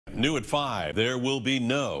New at 5, there will be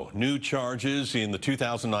no new charges in the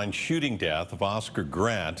 2009 shooting death of Oscar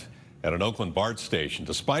Grant at an Oakland BART station,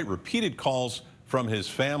 despite repeated calls from his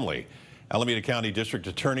family. Alameda County District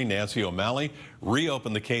Attorney Nancy O'Malley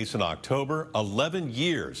reopened the case in October, 11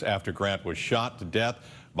 years after Grant was shot to death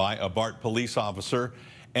by a BART police officer.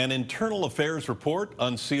 An internal affairs report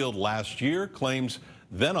unsealed last year claims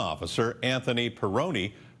then officer Anthony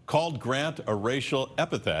Pirone called Grant a racial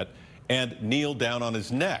epithet and kneeled down on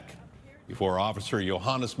his neck before Officer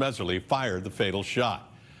Johannes Meserly fired the fatal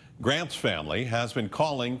shot. Grant's family has been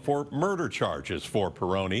calling for murder charges for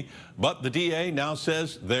Pirone, but the DA now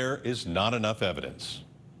says there is not enough evidence.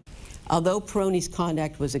 Although Pirone's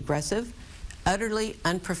conduct was aggressive, utterly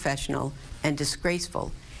unprofessional, and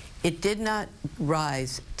disgraceful, it did not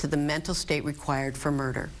rise to the mental state required for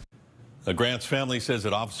murder. Grant's family says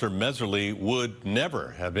that Officer Meserly would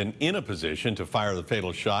never have been in a position to fire the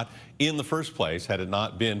fatal shot in the first place had it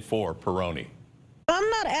not been for Pirone. I'm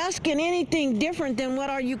not asking anything different than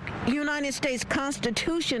what our United States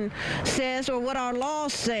Constitution says or what our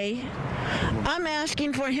laws say. I'm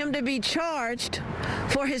asking for him to be charged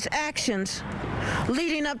for his actions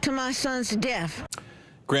leading up to my son's death.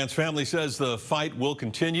 Grant's family says the fight will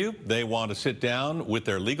continue. They want to sit down with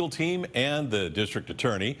their legal team and the district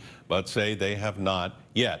attorney, but say they have not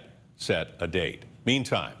yet set a date.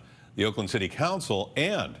 Meantime, the Oakland City Council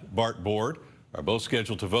and BART Board are both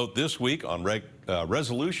scheduled to vote this week on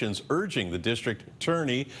resolutions urging the district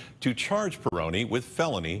attorney to charge Pirone with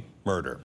felony murder.